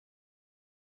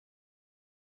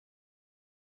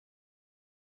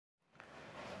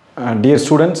Dear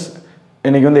students,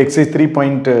 இன்னைக்கு வந்து exercise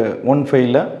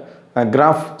 3.15ல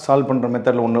graph solve பண்ற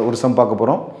மெத்தட்ல ஒரு சம் பார்க்க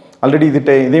போறோம். ஆல்ரெடி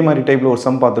இதே மாதிரி டைப்ல ஒரு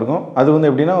சம் பார்த்திருக்கோம். அது வந்து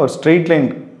எப்படினா ஒரு straight line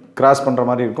cross பண்ற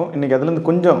மாதிரி இருக்கும். இன்னைக்கு அதுல இருந்து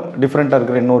கொஞ்சம் டிஃபரண்டா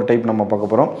இருக்கிற இன்னொரு டைப் நம்ம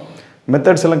பார்க்க போறோம்.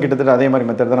 மெத்தட்ஸ் எல்லாம் கிட்டத்தட்ட அதே மாதிரி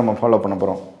மெத்தட் தான் நம்ம ஃபாலோ பண்ண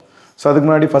போறோம். சோ அதுக்கு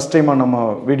முன்னாடி ஃபர்ஸ்ட் டைமா நம்ம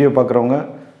வீடியோ பார்க்கறவங்க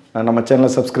நம்ம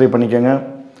சேனலை சப்ஸ்கிரைப் பண்ணிக்கங்க.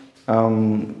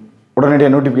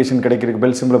 உடனடியாக நோட்டிஃபிகேஷன் கிடைக்கிறதுக்கு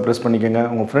பெல் சிம்பிளை ப்ரெஸ் பண்ணிக்கங்க.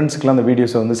 உங்கள் ஃப்ரெண்ட்ஸ்க்குலாம் அந்த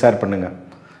வீடியோஸை வந்து ஷேர் பண்ணுங்கள்.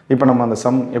 இப்போ நம்ம அந்த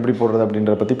சம் எப்படி போடுறது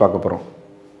அப்படின்றத பற்றி பார்க்க போகிறோம்.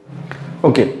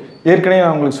 ஓகே, ஏற்கனவே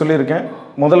நான் உங்களுக்கு சொல்லியிருக்கேன்.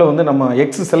 முதல்ல வந்து நம்ம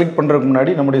எக்ஸ் செலக்ட் பண்ணுறதுக்கு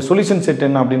முன்னாடி நம்முடைய சொல்யூஷன் செட்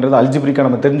என்ன அப்படின்றத அல்ஜிப்ரிக்காக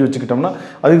நம்ம தெரிஞ்சு வச்சுக்கிட்டோம்னா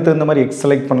அதுக்கு தகுந்த மாதிரி எக்ஸ்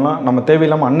செலக்ட் பண்ணலாம். நம்ம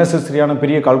தேவையில்லாமல் அன்னெசரியான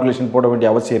பெரிய கால்குலேஷன் போட வேண்டிய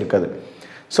அவசியம் இருக்காது.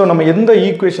 ஸோ நம்ம எந்த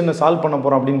ஈக்குவேஷனை சால்வ் பண்ண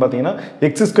போகிறோம் அப்படின்னு பார்த்தீங்கன்னா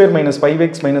x² -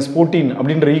 5x - 14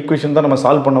 அப்படின்ற ஈக்குவேஷன் தான் நம்ம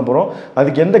சால்வ் பண்ண போகிறோம்.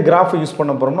 அதுக்கு எந்த கிராஃபை யூஸ்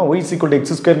பண்ண போகிறோம்னா y =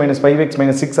 x² - 5x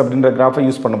 - 6 அப்படின்ற கிராஃபை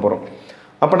யூஸ் பண்ண போகிறோம்.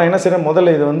 அப்போ நான் என்ன செய்கிறேன்,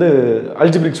 முதல்ல இதை வந்து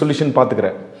அல்ஜிப்ரிக் சொல்யூஷன்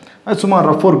பார்த்துக்கிறேன். அது சும்மா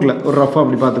ரஃப் ஒர்க்கில் ஒரு ரஃபாக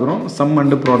அப்படி பார்த்துக்கிறோம். சம்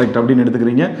அண்ட் ப்ராடக்ட் அப்படின்னு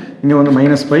எடுத்துக்கிறீங்க. இங்கே வந்து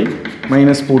 -5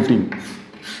 - 14.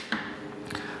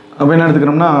 அப்போ என்ன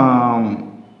எடுத்துக்கிறோம்னா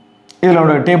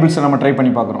இதோட டேபிள்ஸை நம்ம ட்ரை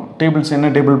பண்ணி பார்க்குறோம். டேபிள்ஸ்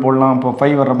என்ன டேபிள் போடலாம்? இப்போ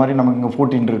 5 வர்ற மாதிரி நமக்கு இங்கே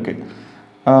 14 இருக்குது.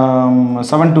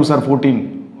 7 2s are 14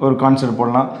 ஒரு கான்செப்ட்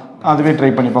போடலாம். அதுவே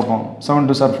ட்ரை பண்ணி பார்ப்போம். 7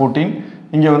 2s are 14.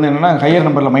 இங்கே வந்து என்னென்னா ஹையர்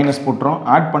நம்பரில் மைனஸ் போட்டுரும்.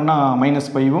 ஆட் பண்ணால்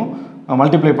 -5ம்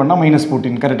மல்டிப்ளை பண்ணால்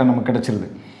 -14 கரெக்டாக நமக்கு கிடச்சிருது.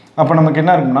 அப்போ நமக்கு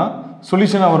என்ன இருக்குன்னா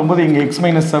சொல்யூஷனாக வரும்போது இங்கே x -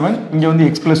 7, இங்கே வந்து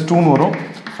x + 2ன்னு வரும்.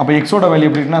 அப்போ எக்ஸோட வேல்யூ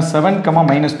எப்படி இருக்குன்னா 7,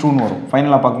 -2ன்னு வரும்.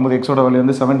 ஃபைனலாக பார்க்கும்போது எக்ஸோட வேல்யூ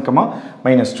வந்து 7,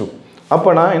 -2. அப்போ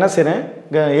நான் என்ன செய்கிறேன்,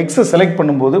 எக்ஸை செலக்ட்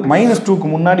பண்ணும்போது -2க்கு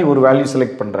முன்னாடி ஒரு வேல்யூ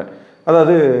செலக்ட் பண்ணுறேன்.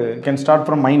 அதாவது கேன் ஸ்டார்ட்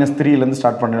ஃப்ரம் -3லேருந்து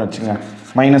ஸ்டார்ட் பண்ணுறேன்னு வச்சுங்க.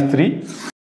 -3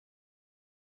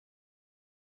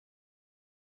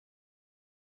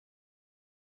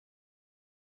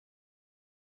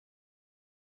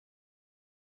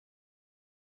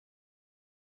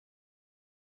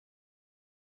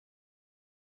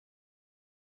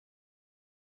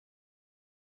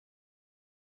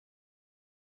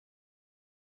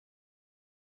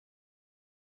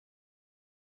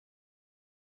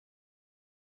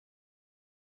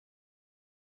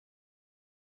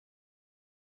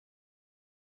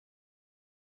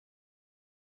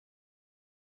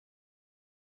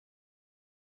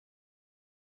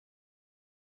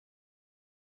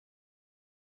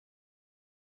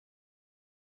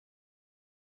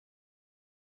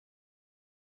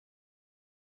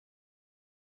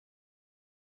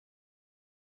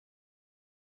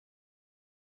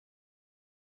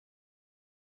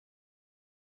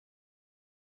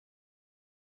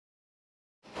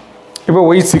 இப்போ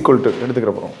y =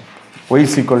 எடுத்துக்கிற போகிறோம். y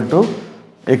 = x²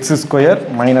 -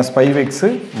 5x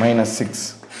 - 6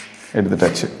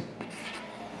 எடுத்துட்டாச்சு.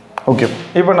 ஓகே,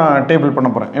 இப்போ நான் டேபிள் பண்ண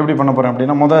போகிறேன். எப்படி பண்ண போகிறேன்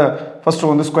அப்படின்னா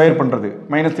ஃபஸ்ட்டு வந்து ஸ்கொயர் பண்ணுறது.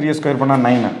 -3 ஸ்கொயர் பண்ணால்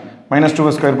 9,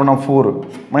 -2 ஸ்கொயர் பண்ணால் 4,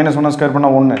 -1 ஸ்கொயர்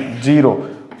பண்ணால் 1, 0,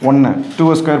 1,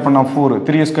 2 ஸ்கொயர் பண்ணால் 4,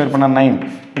 3 ஸ்கொயர் பண்ணால் 9,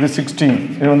 இது 16,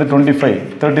 இது வந்து 25,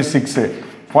 36,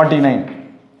 49,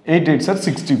 8 8s are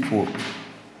 64.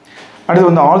 அடுத்து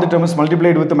வந்து all the terms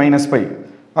multiplied with -5.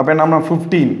 அப்போ என்ன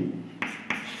 15,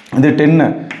 இது 10,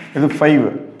 இது 5,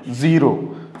 0,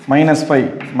 -5,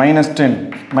 -10,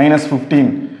 -15,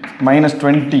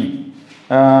 -20,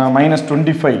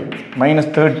 -25,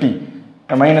 -30,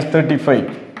 -35,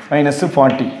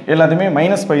 -40 எல்லாத்தையுமே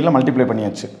 -5ல் மல்டிப்ளை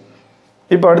பண்ணியாச்சு.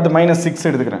 இப்போ அடுத்து -6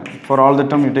 எடுத்துக்கிறேன். For all the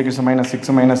term you take is -6,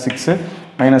 -6,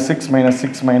 -6,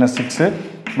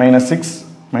 -6,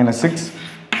 -6,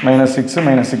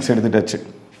 -6 எடுத்துட்டாச்சு.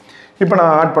 இப்போ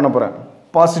நான் ஆட் பண்ண போகிறேன்.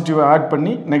 பாசிட்டிவை ஆட்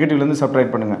பண்ணி நெகட்டிவ்லேருந்து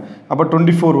சப்ட்ராக்ட் பண்ணுங்கள். அப்போ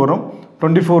 24 வரும்.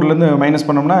 24லேருந்து மைனஸ்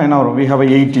பண்ணோம்னா என்ன வரும்? we have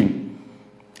 18.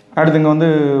 அடுத்து இங்கே வந்து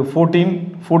 14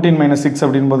 - 6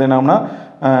 அப்படின்போது என்ன ஆகும்னா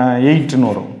 8ன்னு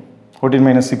வரும்.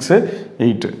 14 - 6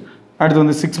 8. அடுத்து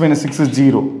வந்து 6 - 6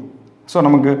 0. ஸோ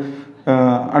நமக்கு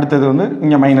அடுத்தது வந்து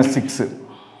இங்கே -6.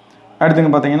 அடுத்து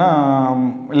இங்கே பார்த்தீங்கன்னா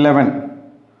 11,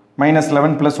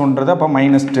 -11 + 1ன்றது அப்போ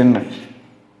 -10.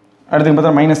 அடுத்து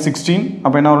பார்த்தா -16,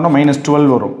 அப்போ என்ன வரும்னா -12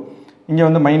 வரும். இங்கே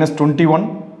வந்து -21,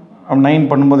 9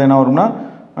 பண்ணும்போது என்ன வரும்னா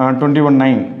 21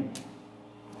 9,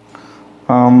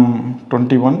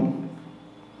 21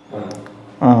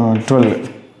 12.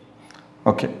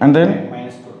 Okay, and then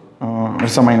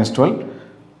it's -12.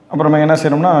 அப்புறம் என்ன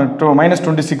செய்யணும்னா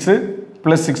 -26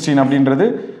 + 16 அப்படின்றது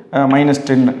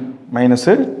 -10,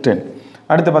 -10.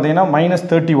 அடுத்து பார்த்தீங்கன்னா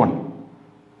 -31,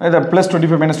 இதை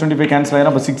 +25 -25 கேன்சல்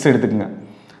ஆகிடும். அப்போ 6 எடுத்துக்கோங்க.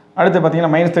 அடுத்து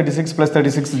பார்த்தீங்கன்னா -36 +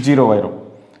 36 0 ஆயிரும்.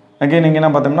 அகைன் இங்கே என்ன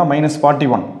பார்த்தோம்னா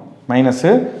 -41,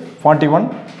 -41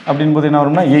 அப்படின்போது என்ன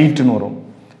வரும்னா 8ன்னு வரும்.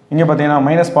 இங்கே பார்த்தீங்கன்னா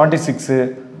 -46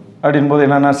 அப்படின்போது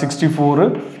என்னென்னா 64,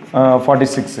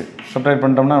 46 சப்ட்ராக்ட்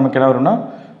பண்ணிட்டோம்னா நமக்கு என்ன வரும்னா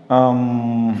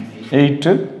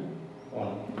 8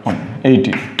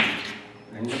 18.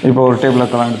 இப்போ ஒரு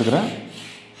டேபிளர் காலம் எடுத்துக்கிறேன்.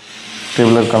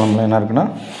 டேபிளர் காலமில் என்ன இருக்குன்னா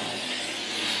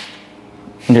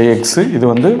இங்கே எக்ஸ், இது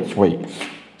வந்து ஒய்.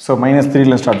 ஸோ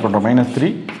 -3ல் ஸ்டார்ட் பண்ணுறோம். -3,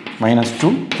 -2,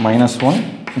 -1,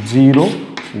 0,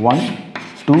 1,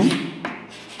 2,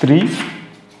 3,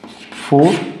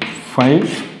 4, 5,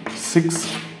 6,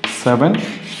 7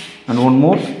 and one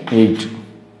more 8.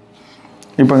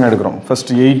 இப்போ இங்கே எடுக்கிறோம்.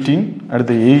 ஃபஸ்ட்டு 18,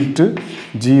 அடுத்து 8,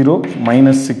 0,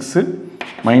 -6,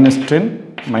 -10,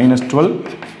 -12,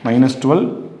 -12,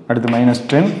 அடுத்து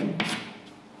 -10,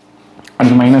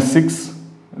 அடுத்து -6,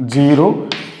 0,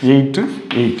 8,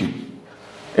 18.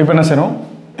 இப்போ என்ன செய்யணும்?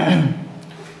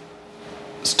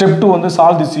 ஸ்டெப் 2 வந்து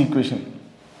சால்வ் திஸ் ஈக்குவேஷன்.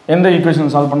 எந்த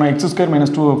ஈக்குவேஷன் சால்வ் பண்ணோம்? x²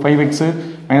 - 5x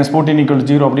 - 14 =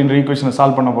 0 அப்படின்ற ஈக்குவேஷனை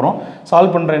சால்வ் பண்ண போகிறோம்.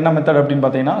 சால்வ் பண்ணுற என்ன மெத்தட் அப்படின்னு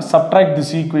பார்த்தீங்கன்னா, subtract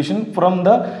this equation from the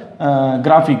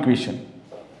graph equation.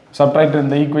 Subtract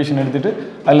இந்த ஈக்குவேஷன் எடுத்துகிட்டு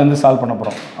அதுலேருந்து சால்வ் பண்ண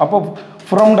போகிறோம். அப்போ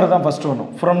ஃப்ரம்ன்றது தான் ஃபஸ்ட்டு வரும்.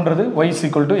 ஃப்ரம்ன்றது y =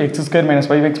 x² -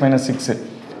 5x - 6.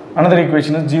 Another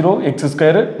equation is 0, x²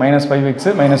 - 5x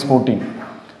 - 14.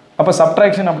 அப்போ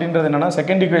சப்ட்ராக்ஷன் அப்படின்றது என்னென்னா,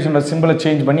 செகண்ட் ஈக்குவேஷனோட சிம்பிளை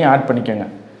சேஞ்ச் பண்ணி ஆட் பண்ணிக்கோங்க.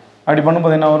 அப்படி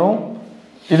பண்ணும்போது என்ன வரும்?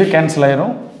 இது கேன்சல்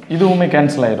ஆயிரும், இதுவுமே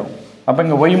கேன்சல் ஆயிரும். அப்போ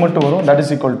இங்கே y மட்டும் வரும். தட்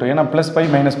இஸ் ஈக்குவல் டு, ஏன்னா +5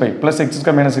 - 5 +x²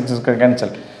 - x²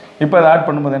 கேன்சல். இப்போ அதை ஆட்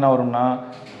பண்ணும்போது என்ன வரும்னா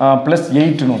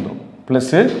 +8ன்னு வந்துடும்.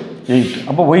 +8.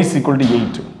 அப்போ y =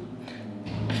 8.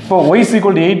 இப்போ y =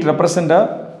 8 ரெப்ரசென்ட்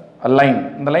லைன்.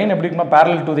 இந்த லைன் எப்படி இருக்குன்னா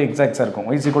parallel to the x-axis இருக்கும்.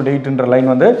 y = 8ன்ற லைன்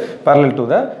வந்து parallel to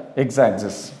the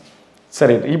x-axis.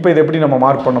 சரி, இப்போ இது எப்படி நம்ம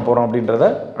மார்க் பண்ண போகிறோம் அப்படின்றத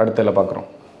அடுத்ததில் பார்க்குறோம்.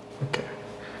 ஓகே,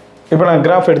 இப்போ நான்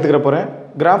கிராஃப் எடுத்துக்கிற போகிறேன்.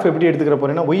 கிராஃப் எப்படி எடுத்துக்கிற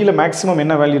போகிறேன்னா, ஒய்யில் மேக்ஸிமம்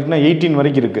என்ன வேல்யூ இருக்குன்னா 18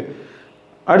 வரைக்கும் இருக்குது.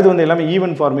 அடுத்து வந்து எல்லாமே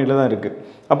ஈவன் ஃபார்மேட்டில் தான் இருக்குது.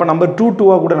 அப்போ நம்பர் 2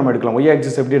 2 கூட நம்ம எடுக்கலாம். ஒய்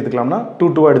ஆக்சிஸ் எப்படி எடுத்துக்கலாம்னா 2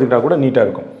 2 எடுத்துக்கிட்டால் கூட நீட்டாக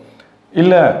இருக்கும்.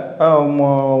 இல்லை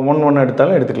 1 1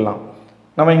 எடுத்தாலும் எடுத்துக்கலாம்.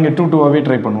 நம்ம இங்கே 2 2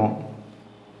 ட்ரை பண்ணுவோம்.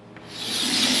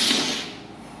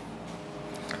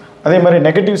 அதே மாதிரி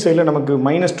நெகட்டிவ் சைடில் நமக்கு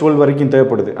 -12 வரைக்கும்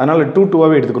தேவைப்படுது. அதனால் 2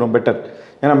 2 எடுத்துக்கிறோம் பெட்டர்.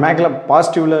 ஏன்னா மேக்கில்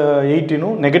பாசிட்டிவில்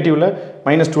 18னும் நெகட்டிவில்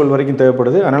 -12 வரைக்கும்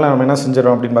தேவைப்படுது. அதனால் நம்ம என்ன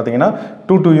செஞ்சிடறோம் அப்படின்னு பார்த்தீங்கன்னா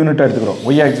 2 2 யூனிட்டாக எடுத்துக்கிறோம்.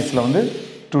 ஒய் ஆக்சிஸில் வந்து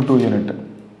 2 2 யூனிட்.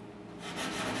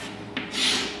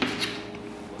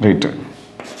 ரைட்டு,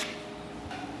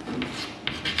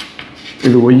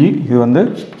 இது ஒய், இது வந்து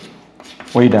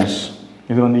ஒய் டேஷ்,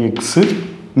 இது வந்து எக்ஸு,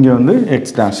 இங்கே வந்து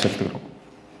எக்ஸ் டேஷ் எடுத்துக்கிறோம்.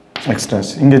 எக்ஸ்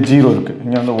டேஷ் இங்கே 0 இருக்குது.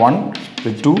 இங்கே வந்து 1,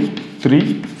 2, 3,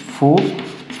 4,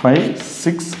 5,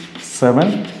 6, 7,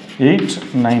 8,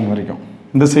 9 வரைக்கும்.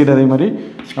 இந்த சைடு அதே மாதிரி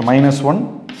 -1,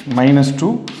 -2,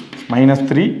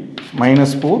 -3,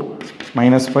 -4,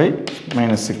 -5,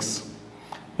 -6.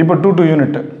 இப்போ 2 2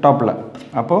 யூனிட் டாப்பில்.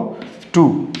 அப்போது 2,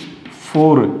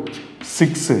 4,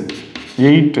 6,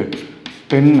 8,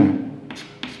 10,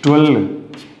 12,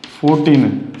 14,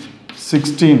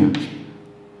 16,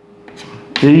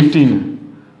 18,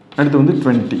 அடுத்து வந்து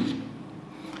 20.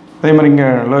 அதே மாதிரி இங்கே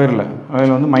லோயரில்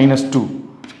அதில் வந்து -2,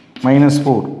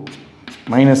 -4,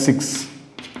 -6,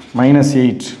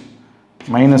 -8,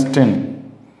 -10,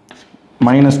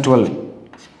 -12,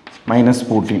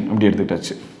 -14 இப்படி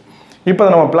எடுத்துக்கிட்டாச்சு. இப்போ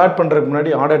அதை நம்ம பிளாட் பண்ணுறதுக்கு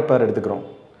முன்னாடி ஆர்டர் பேர் எடுத்துக்கிறோம்.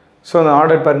 ஸோ அந்த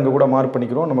ஆர்டர் பேர் இங்கே கூட மார்க்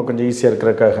பண்ணிக்கிறோம், நம்ம கொஞ்சம் ஈஸியாக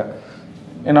இருக்கிறதுக்காக.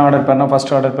 ஏன்னா ஆர்டர் பேர்னால்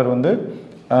ஃபஸ்ட் ஆர்டர் பேர் வந்து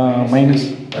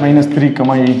 -3,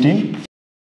 18.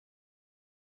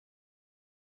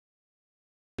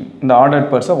 இந்த ஆர்டர்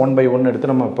பேர்ஸை 1 by 1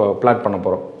 எடுத்து நம்ம இப்போ பிளாட் பண்ண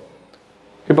போகிறோம்.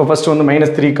 இப்போ ஃபஸ்ட்டு வந்து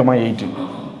 -3, 18.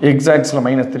 எக்ஸாக்ஸில்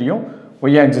 -3யும்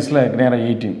ஒய் ஆக்சிஸில் நேராக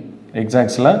 18.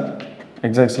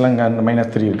 எக்ஸாக்ஸில் இங்கே அந்த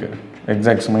 -3 இருக்குது.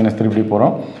 எக்ஸாக்ஸ் -3 இப்படி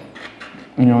போகிறோம்.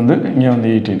 இங்கே வந்து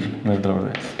 18 இந்த இடத்துல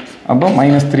வருது. அப்போ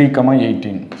 -3,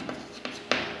 18.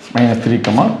 -3,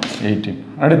 18.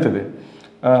 அடுத்தது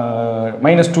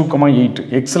 -2, 8.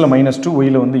 எக்ஸில் -2,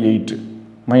 ஒயில் வந்து 8.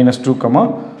 -2,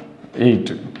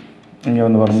 8. இங்கே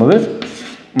வந்து வரும்போது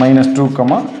 -2,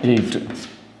 8.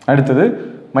 அடுத்தது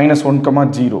 -1,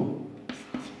 0.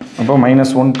 அப்போ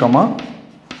 -1,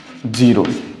 0.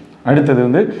 அடுத்தது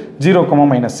வந்து 0,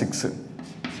 -6.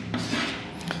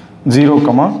 0,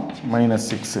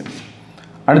 -6.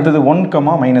 அடுத்தது 1,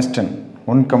 -10.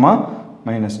 1,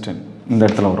 -10 இந்த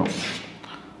இடத்துல வரும்.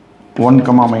 1,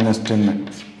 -10.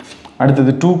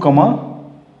 அடுத்தது 2,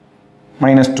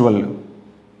 -12.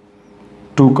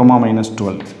 2,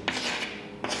 -12.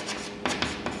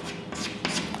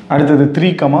 அடுத்தது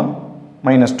 3,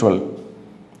 -12.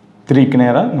 3க்கு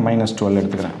நேராக -12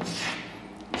 எடுத்துக்கிறேன்.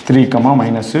 3,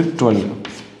 -12.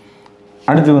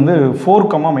 அடுத்து வந்து 4,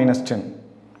 -10.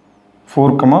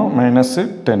 4,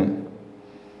 -10.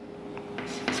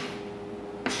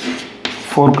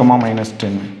 4,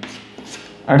 -10.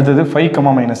 அடுத்தது 5,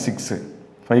 -6.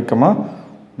 5,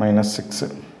 -6.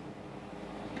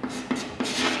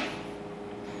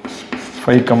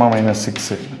 5, minus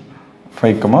 6.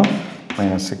 5,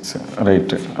 minus 6.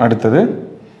 Right. அடுத்தது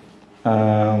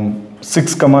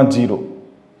 6, 0.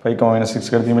 5, minus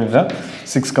 6 எடுத்து இமீடியட்டா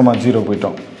 6, 0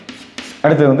 போயிட்டோம்.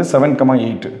 அடுத்தது வந்து 7,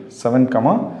 8.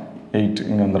 7, 8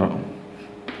 இங்கே வந்துடும்.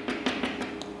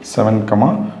 7,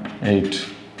 8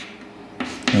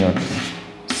 இங்கே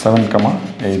 7,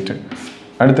 8.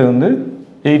 அடுத்தது வந்து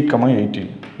 8, 18.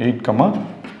 8,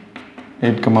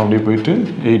 8, அப்படியே போயிட்டு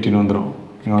 18 வந்துடும்.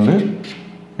 இங்கே வந்து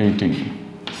 18.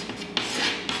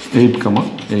 8,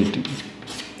 18.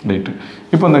 ரைட்டு.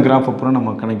 இப்போ இந்த கிராஃபை பூரா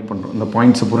நம்ம கனெக்ட் பண்ணுறோம். இந்த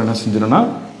பாயிண்ட்ஸை பூரா என்ன செஞ்சிடோன்னா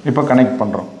இப்போ கனெக்ட்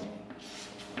பண்ணுறோம்.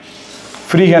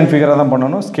 ஃப்ரீ ஹேண்ட் ஃபிகராக தான்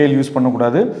பண்ணணும், ஸ்கேல் யூஸ்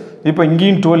பண்ணக்கூடாது. இப்போ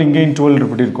இங்கேயும் 12 இங்கேயும் 12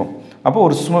 இப்படி இருக்கும். அப்போ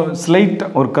ஒரு ஸ்லைட்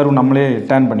ஒரு கர்வ் நம்மளே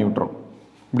டேன் பண்ணி விட்டுறோம்.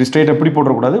 இப்படி ஸ்ட்ரைட்டாக இப்படி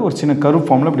போடக்கூடாது, ஒரு சின்ன கர்வ்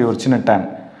ஃபார்மில் இப்படி ஒரு சின்ன டேன்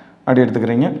அப்படி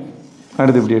எடுத்துக்கிறீங்க.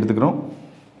 அடுத்து இப்படி எடுத்துக்கிறோம்.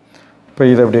 இப்போ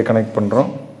இதை அப்படியே கனெக்ட் பண்ணுறோம்.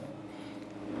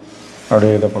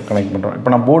 அப்படியே இதை கனெக்ட் பண்ணுறோம். இப்போ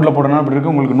நான் போர்டில் போடணும் அப்படி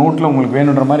இருக்குது. உங்களுக்கு நோட்டில் உங்களுக்கு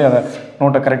வேணுன்ற மாதிரி அதை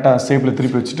நோட்டை கரெக்டாக ஷேப்பில்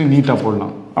திருப்பி வச்சுட்டு நீட்டாக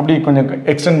போடலாம். அப்படி கொஞ்சம்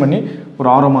எக்ஸ்டெண்ட் பண்ணி ஒரு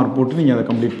ஆரோ மார்க் போட்டு நீங்கள் அதை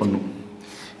கம்ப்ளீட் பண்ணணும்.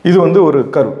 இது வந்து ஒரு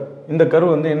கர்வ். இந்த கர்வ்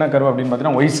வந்து என்ன கர்வ் அப்படின்னு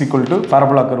பார்த்தீங்கன்னா y equal to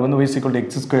parabola curve வந்து y equal to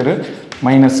x square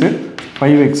minus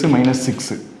 5x minus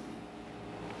 6.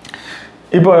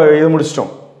 இப்போ இது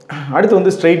முடிச்சிட்டோம். அடுத்து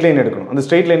வந்து ஸ்ட்ரெயிட் லைன் எடுக்கணும். அந்த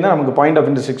ஸ்ட்ரெயிட் லைன் தான் நமக்கு பாயிண்ட் ஆஃப்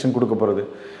இன்டர்செக்ஷன் கொடுக்க போகிறது.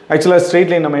 ஆக்சுவலாக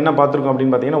ஸ்ட்ரெயிட் லைன் நம்ம என்ன பார்த்துருக்கோம்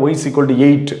அப்படின்னு பார்த்தீங்கன்னா y equal to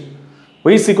 8.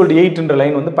 y equal to 8 என்ற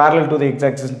லைன் வந்து parallel to the x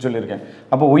axis சொல்லியிருக்கேன்.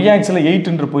 அப்போ y axis 8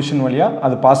 என்ற பொசிஷன் வழியாக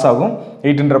அது பாஸ் ஆகும்.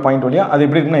 8 என்ற பாயிண்ட் வழியாக அது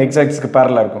எப்படி இருக்குன்னா x axisக்கு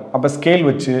பேரலாக இருக்கும். அப்போ ஸ்கேல்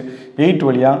வச்சு 8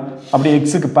 வழியாக அப்படியே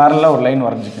எக்ஸுக்கு பேரலாக ஒரு லைன்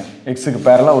வரைஞ்சிக்கேன். எக்ஸுக்கு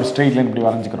பேரலாக ஒரு ஸ்ட்ரெயிட் லைன் இப்படி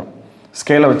வரைஞ்சிக்கிறோம்.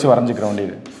 ஸ்கேலை வச்சு வரைஞ்சிக்கிற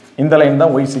வேண்டியது. இந்த லைன்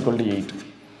தான் y equal to 8.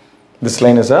 This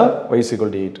line is y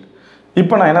equal to 8.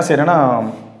 இப்போ நான் என்ன செய்கிறேன்னா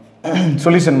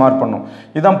சொல்யூஷன் மார்க் பண்ணோம்.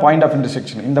 இதுதான் பாயிண்ட் ஆஃப்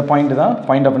இன்டர்செக்ஷன். இந்த பாயிண்ட் தான்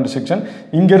பாயிண்ட் ஆஃப் இன்டர்செக்ஷன்.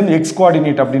 இங்கேருந்து எக்ஸ்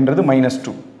கோஆர்டினேட் அப்படின்றது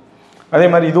 -2. அதே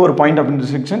மாதிரி இது ஒரு பாயிண்ட் ஆஃப்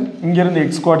இன்டர்செக்ஷன். இங்கேருந்து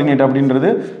எக்ஸ் கோஆர்டினேட் அப்படின்றது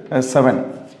 7.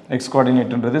 எக்ஸ்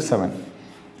கோஆர்டினேட்ன்றது 7.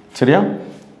 சரியா?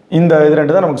 இந்த இது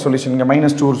ரெண்டு தான் நமக்கு சொல்யூஷன். இங்கே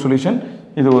 -2 ஒரு சொல்யூஷன்,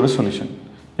 இது ஒரு சொல்யூஷன்.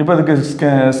 இப்போ அதுக்கு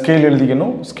ஸ்கேல்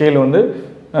எழுதிக்கணும். ஸ்கேல் வந்து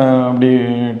அப்படி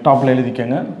டாப்பில்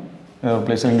எழுதிக்கங்க.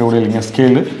 பிளேஸ் இங்கே கூட இல்லைங்க.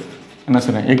 ஸ்கேலு என்ன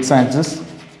சொல்கிறேன், X axis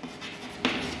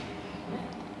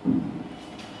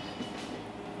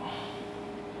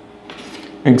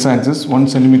x axis 1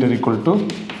 centimeter equal to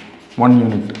 1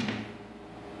 unit.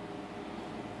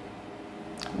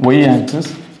 Y axis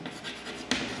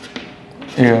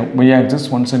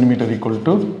 1 centimeter equal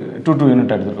to 2 unit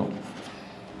எடுத்துக்கோம்.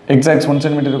 X axis 1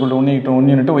 centimeter equal to 1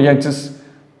 unit. Y axis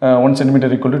 1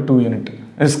 centimeter equal to 2 unit.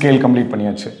 Scale complete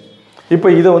பண்ணியாச்சு. இப்போ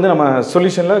இதை வந்து நம்ம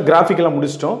சொல்யூஷனில் கிராஃபிக்கலாக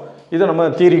முடிச்சிட்டோம். இதை நம்ம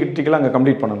தியரிட்டிக்கலாக அங்கே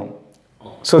கம்ப்ளீட் பண்ணணும்.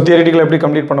 ஸோ தியரிட்டிக்கலாக எப்படி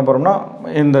கம்ப்ளீட் பண்ண போகிறோம்னா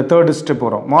இந்த தேர்ட் ஸ்டெப்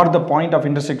வரும். Mark the point of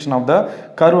intersection of the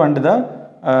curve and the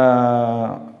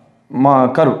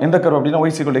curve. எந்த கர்வ் அப்படின்னா y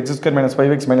equal to x square minus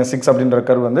 5x minus 6 அப்படின்ற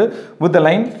கர்வ் வந்து with the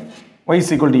line y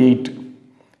equal to 8.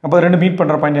 அப்போ ரெண்டு மீட்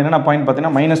பண்ணுற பாயிண்ட் என்னென்ன point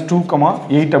பார்த்தீங்கன்னா -2,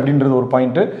 8 அப்படின்றது ஒரு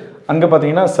பாயிண்ட்டு. அங்கே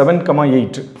பார்த்தீங்கன்னா 7,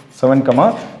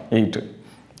 8.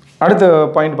 அடுத்த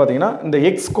பாயிண்ட் பார்த்தீங்கன்னா இந்த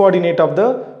X coordinate of the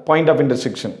point of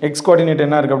intersection. X coordinate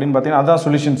என்ன இருக்குது அப்படின்னு பார்த்தீங்கன்னா அதான்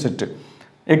சொல்யூஷன் செட்டு.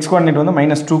 எக்ஸ் கோஆர்டினேட் வந்து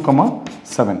 -2,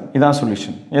 7. இதான்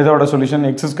சொல்யூஷன். எதோட solution?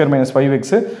 x square minus 5x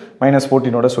minus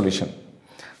 14 solution.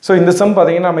 So இந்த சம்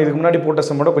பார்த்தீங்கன்னா நம்ம இதுக்கு முன்னாடி போட்ட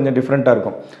சம்மோட கொஞ்சம் டிஃப்ரெண்ட்டாக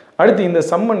இருக்கும். அடுத்து இந்த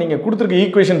சம்மை நீங்கள் கொடுத்துருக்க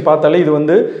ஈக்குவேஷன் பார்த்தாலே இது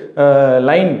வந்து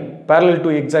line parallel to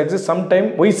x axis sometime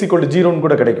y equal to 0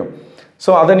 கூட கிடைக்கும். ஸோ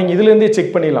அதை நீங்கள் இதுலேருந்தே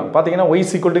செக் பண்ணிடலாம். பார்த்தீங்கன்னா y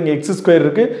equal to இங்கே x ஸ்கொயர்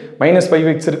இருக்குது,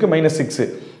 -5x இருக்குது, -6.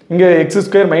 இங்கே x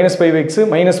ஸ்கொயர் -5x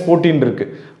 -14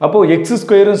 இருக்குது. அப்போது x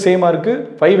ஸ்கொயரும் சேமாக இருக்குது,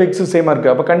 5x சேமாக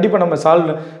இருக்குது. அப்போ கண்டிப்பாக நம்ம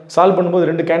சால்வ் பண்ணும்போது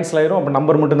ரெண்டு கேன்சல் ஆயிரும். அப்போ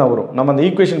நம்பர் மட்டும் தான் வரும். நம்ம அந்த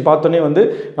ஈக்குவேஷன் பார்த்தோன்னே வந்து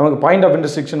நமக்கு பாயிண்ட் ஆஃப்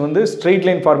இன்டர்செக்ஷன் வந்து ஸ்ட்ரெயிட்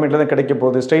லைன் ஃபார்மேட்டில் தான் கிடைக்க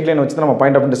போகுது. ஸ்ட்ரெயிட் லைன் வச்சு தான் நம்ம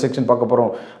பாயிண்ட் ஆஃப் இன்டர்செக்ஷன் பார்க்க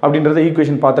போகிறோம் அப்படின்றத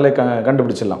ஈக்குவேஷன் பார்த்தாலே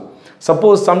கண்டுபிடிச்சிடலாம்.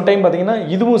 சப்போஸ் சம்டைம் பார்த்தீங்கன்னா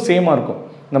இதுவும் சேமாக இருக்கும்.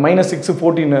 இந்த -6,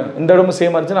 14 இந்த இடமும்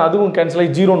சேமாக இருந்துச்சுன்னா அதுவும் கேன்சல்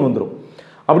ஆகி 0 வந்துடும்.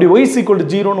 அப்படி y equal to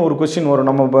 0 ஒரு கொஸ்டின் வரும்.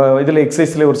 நம்ம இதில்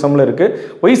எக்ஸசைஸில் ஒரு சம்மில் இருக்குது.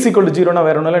 y equal to 0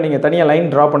 வேறு ஒன்றும் இல்லை, நீங்கள் தனியாக லைன்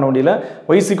ட்ரா பண்ண முடியல.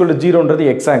 y equal to 0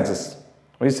 X axis.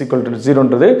 y equal to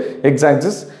 0 X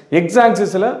axis. X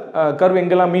ஆக்சிஸில் curve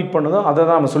எங்கெல்லாம் மீட் பண்ணுதோ அதை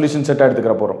தான் நம்ம சொல்யூஷன் செட்டாக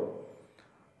எடுத்துக்கிற போகிறோம்.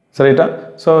 சரிட்டா?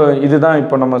 ஸோ இதுதான்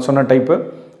இப்போ நம்ம சொன்ன டைப்பு.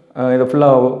 இதை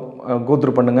ஃபுல்லாக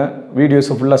கோத்ரூ பண்ணுங்கள்.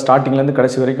 வீடியோஸை ஃபுல்லாக ஸ்டார்டிங்லேருந்து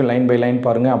கடைசி வரைக்கும் லைன் பை லைன்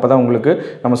பாருங்கள். அப்போ தான் உங்களுக்கு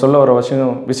நம்ம சொல்ல வர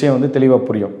விஷயம் வந்து தெளிவாக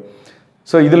புரியும்.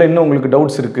 ஸோ இதில் இன்னும் உங்களுக்கு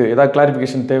டவுட்ஸ் இருக்குது, ஏதாவது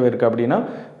கிளாரிஃபிகேஷன் தேவை இருக்குது அப்படின்னா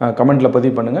கமெண்ட்டில்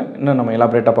பதிவு பண்ணுங்கள். இன்னும் நம்ம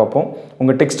எலாபரேட்டாக பார்ப்போம்.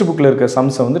 உங்கள் டெக்ஸ்ட் புக்கில் இருக்க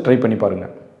சம்ஸை வந்து ட்ரை பண்ணி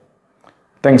பாருங்கள்.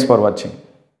 தேங்க்ஸ் ஃபார் வாட்சிங்.